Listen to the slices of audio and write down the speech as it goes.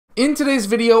In today's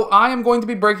video, I am going to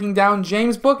be breaking down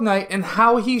James Bouknight and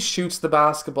how he shoots the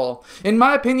basketball. In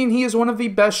my opinion, he is one of the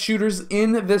best shooters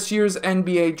in this year's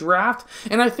NBA draft,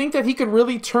 and I think that he could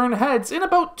really turn heads in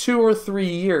about 2 or 3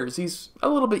 years. He's a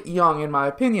little bit young in my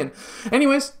opinion.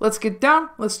 Anyways, let's get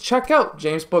down, let's check out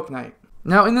James Bouknight.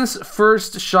 Now in this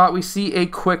first shot, we see a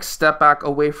quick step back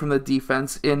away from the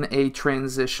defense in a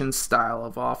transition style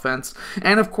of offense.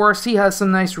 And of course, he has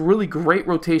some nice, really great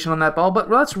rotation on that ball, but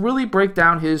let's really break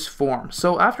down his form.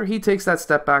 So after he takes that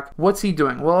step back, what's he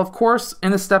doing? Well, of course,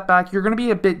 in a step back, you're going to be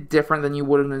a bit different than you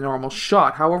would in a normal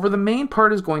shot. However, the main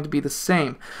part is going to be the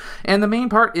same. And the main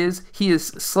part is he is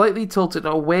slightly tilted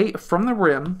away from the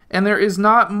rim, and there is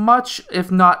not much, if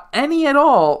not any at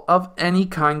all, of any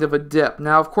kind of a dip.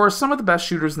 Now, of course, some of the best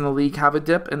shooters in the league have a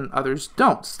dip and others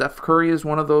don't. Steph Curry is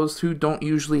one of those who don't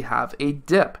usually have a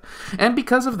dip. And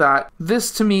because of that,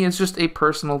 this to me is just a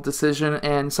personal decision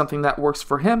and something that works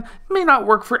for him may not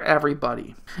work for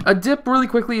everybody. A dip really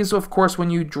quickly is of course when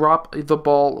you drop the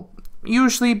ball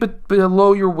usually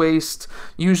below your waist,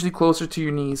 usually closer to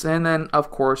your knees, and then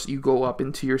of course you go up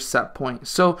into your set point.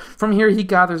 So from here he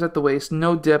gathers at the waist,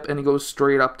 no dip, and he goes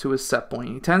straight up to his set point.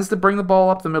 He tends to bring the ball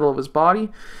up the middle of his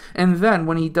body, and then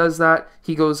when he does that,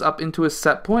 he goes up into his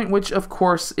set point, which of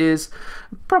course is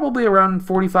probably around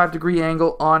 45-degree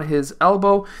angle on his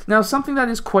elbow. Now something that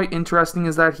is quite interesting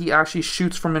is that he actually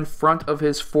shoots from in front of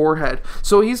his forehead.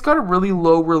 So he's got a really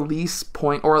low release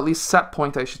point, or at least set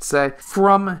point I should say,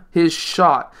 from his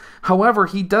shot. However,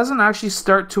 he doesn't actually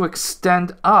start to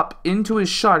extend up into his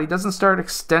shot. He doesn't start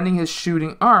extending his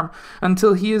shooting arm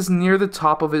until he is near the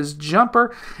top of his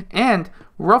jumper and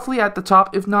roughly at the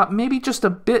top, if not maybe just a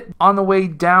bit on the way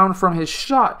down from his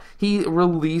shot, he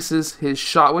releases his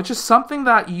shot, which is something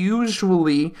that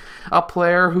usually a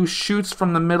player who shoots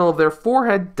from the middle of their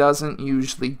forehead doesn't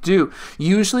usually do.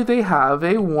 Usually they have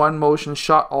a one motion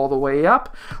shot all the way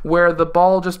up, where the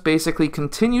ball just basically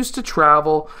continues to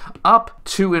travel up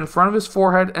to in front of his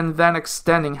forehead and then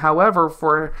extending. However,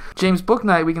 for James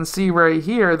Bouknight, we can see right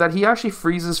here that he actually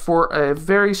freezes for a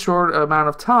very short amount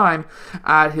of time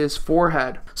at his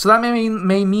forehead. So that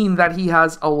may mean that he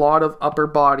has a lot of upper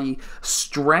body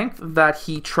strength that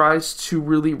he tries to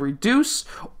really reduce,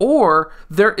 or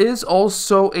there is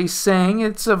also a saying,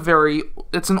 it's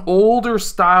an older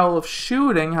style of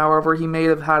shooting. However, he may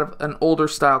have had an older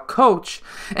style coach,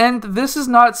 and this is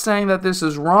not saying that this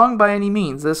is wrong by any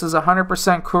means. This is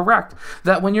 100% correct,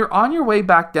 that when you're on your way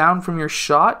back down from your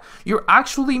shot, you're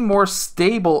actually more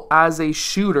stable as a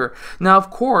shooter. Now, of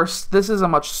course, this is a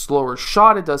much slower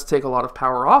shot. It does take a lot of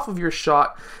power off of your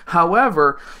shot.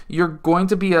 However, you're going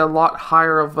to be a lot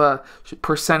higher of a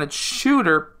percentage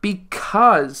shooter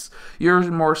because you're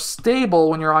more stable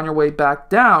when you're on your way back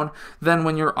down than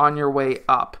when you're on your way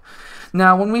up.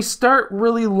 Now, when we start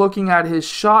really looking at his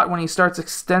shot, when he starts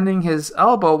extending his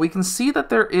elbow, we can see that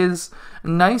there is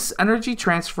nice energy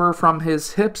transfer from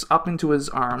his hips up into his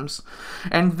arms.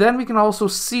 And then we can also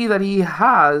see that he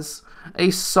has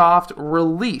a soft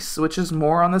release, which is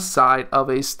more on the side of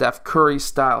a Steph Curry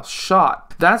style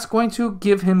shot. That's going to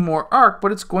give him more arc,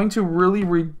 but it's going to really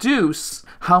reduce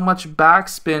how much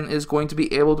backspin is going to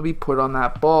be able to be put on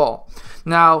that ball.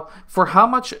 Now, for how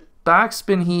much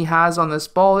backspin he has on this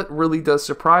ball, it really does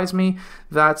surprise me.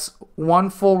 That's one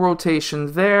full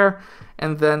rotation there,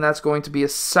 and then that's going to be a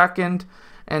second,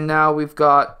 and now we've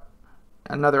got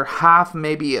another half,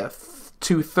 maybe a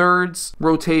 2/3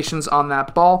 rotations on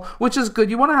that ball, which is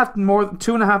good. You want to have more,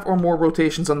 2.5 or more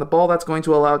rotations on the ball. That's going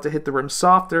to allow it to hit the rim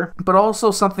softer. But also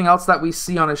something else that we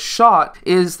see on his shot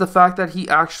is the fact that he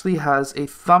actually has a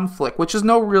thumb flick, which is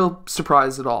no real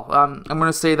surprise at all. I'm going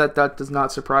to say that that does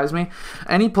not surprise me.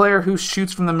 Any player who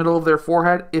shoots from the middle of their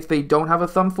forehead, if they don't have a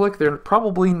thumb flick, they're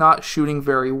probably not shooting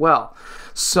very well.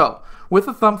 So with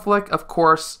a thumb flick, of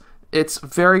course, it's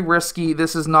very risky.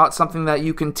 This is not something that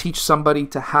you can teach somebody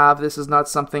to have. This is not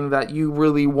something that you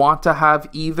really want to have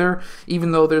either,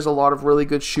 even though there's a lot of really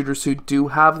good shooters who do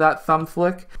have that thumb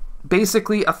flick.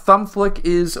 Basically, a thumb flick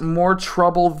is more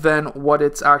trouble than what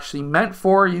it's actually meant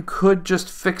for. You could just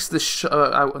fix the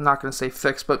I'm not going to say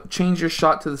fix, but change your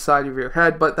shot to the side of your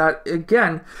head, but that,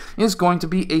 again, is going to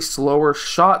be a slower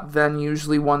shot than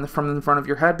usually one from in front of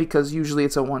your head, because usually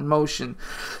it's a one motion.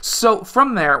 So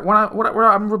from there, what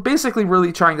I'm basically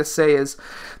really trying to say is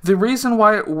the reason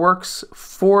why it works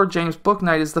for James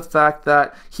Bouknight is the fact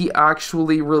that he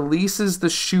actually releases the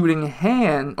shooting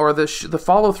hand, or the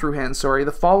follow-through hand,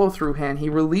 the follow-through hand. He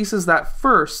releases that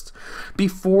first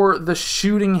before the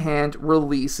shooting hand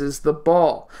releases the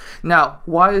ball. Now,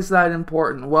 why is that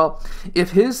important? Well,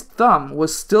 if his thumb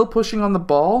was still pushing on the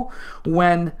ball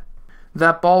when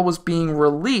that ball was being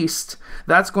released,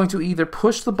 that's going to either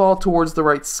push the ball towards the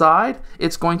right side,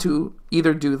 it's going to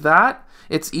either do that,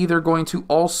 it's either going to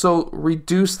also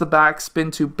reduce the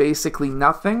backspin to basically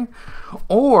nothing,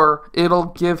 or it'll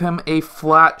give him a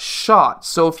flat shot.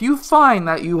 So if you find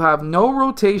that you have no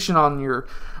rotation on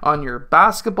your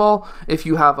basketball, if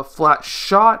you have a flat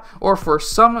shot, or for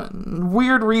some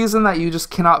weird reason that you just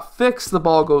cannot fix, the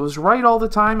ball goes right all the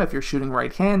time if you're shooting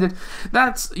right-handed,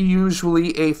 that's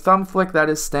usually a thumb flick that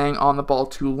is staying on the ball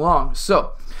too long.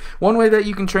 So one way that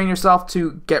you can train yourself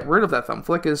to get rid of that thumb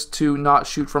flick is to not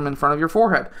shoot from in front of your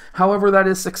forehead. However, that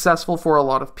is successful for a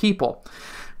lot of people.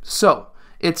 So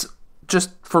it's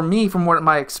just, for me, from what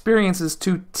my experience is,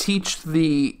 to teach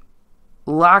the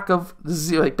lack of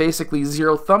basically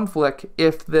zero thumb flick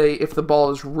if the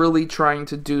ball is really trying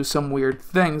to do some weird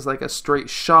things, like a straight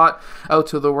shot out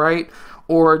to the right,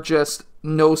 or just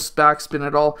no backspin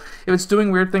at all. If it's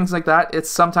doing weird things like that, it's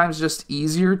sometimes just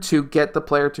easier to get the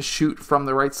player to shoot from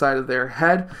the right side of their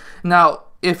head. Now,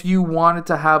 if you wanted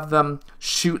to have them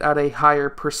shoot at a higher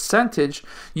percentage,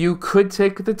 you could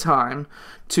take the time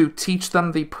to teach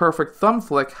them the perfect thumb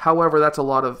flick. However, that's a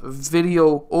lot of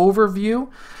video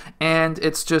overview, and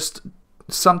it's just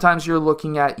sometimes you're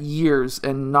looking at years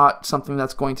and not something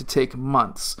that's going to take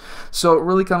months. So it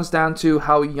really comes down to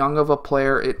how young of a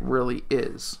player it really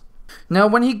is. Now,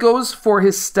 when he goes for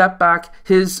his step back,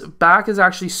 his back is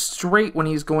actually straight when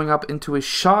he's going up into his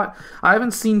shot. I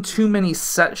haven't seen too many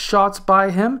set shots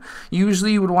by him.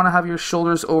 Usually you would want to have your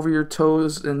shoulders over your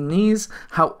toes and knees.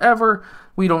 However,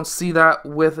 we don't see that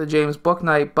with James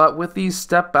Bouknight, but with these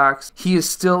step backs, he is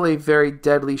still a very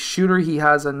deadly shooter. He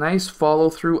has a nice follow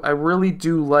through. I really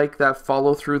do like that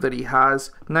follow through that he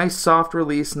has. Nice soft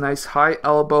release, nice high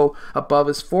elbow above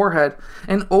his forehead.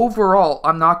 And overall,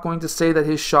 I'm not going to say that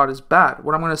his shot is bad.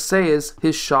 What I'm going to say is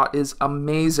his shot is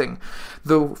amazing.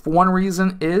 The one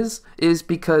reason is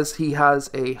because he has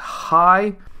a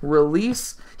high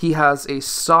release. He has a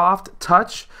soft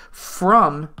touch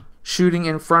from shooting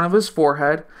in front of his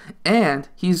forehead, and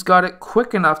he's got it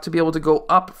quick enough to be able to go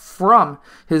up from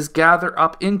his gather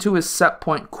up into his set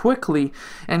point quickly,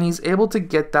 and he's able to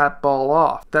get that ball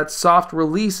off. That soft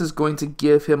release is going to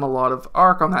give him a lot of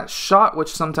arc on that shot,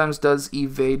 which sometimes does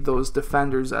evade those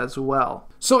defenders as well.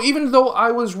 So even though I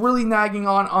was really nagging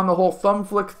on the whole thumb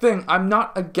flick thing, I'm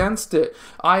not against it.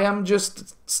 I am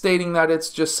just stating that it's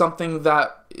just something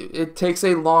that it takes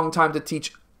a long time to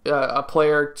teach a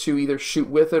player to either shoot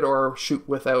with it or shoot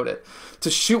without it. To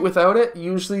shoot without it,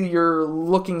 usually you're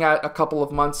looking at a couple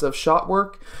of months of shot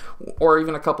work, or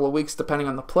even a couple of weeks depending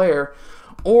on the player,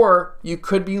 or you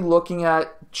could be looking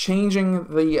at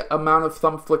changing the amount of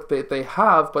thumb flick that they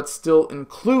have but still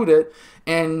include it,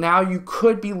 and now you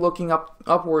could be looking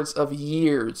upwards of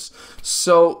years.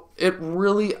 So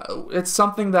it's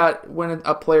something that when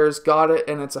a player's got it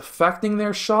and it's affecting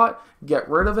their shot, get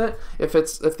rid of it.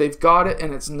 If they've got it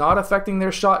and it's not affecting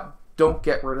their shot, don't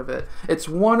get rid of it. It's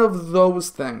one of those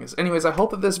things. Anyways, I hope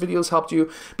that this video has helped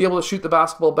you be able to shoot the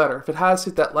basketball better. If it has,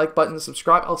 hit that like button,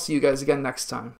 subscribe. I'll see you guys again next time.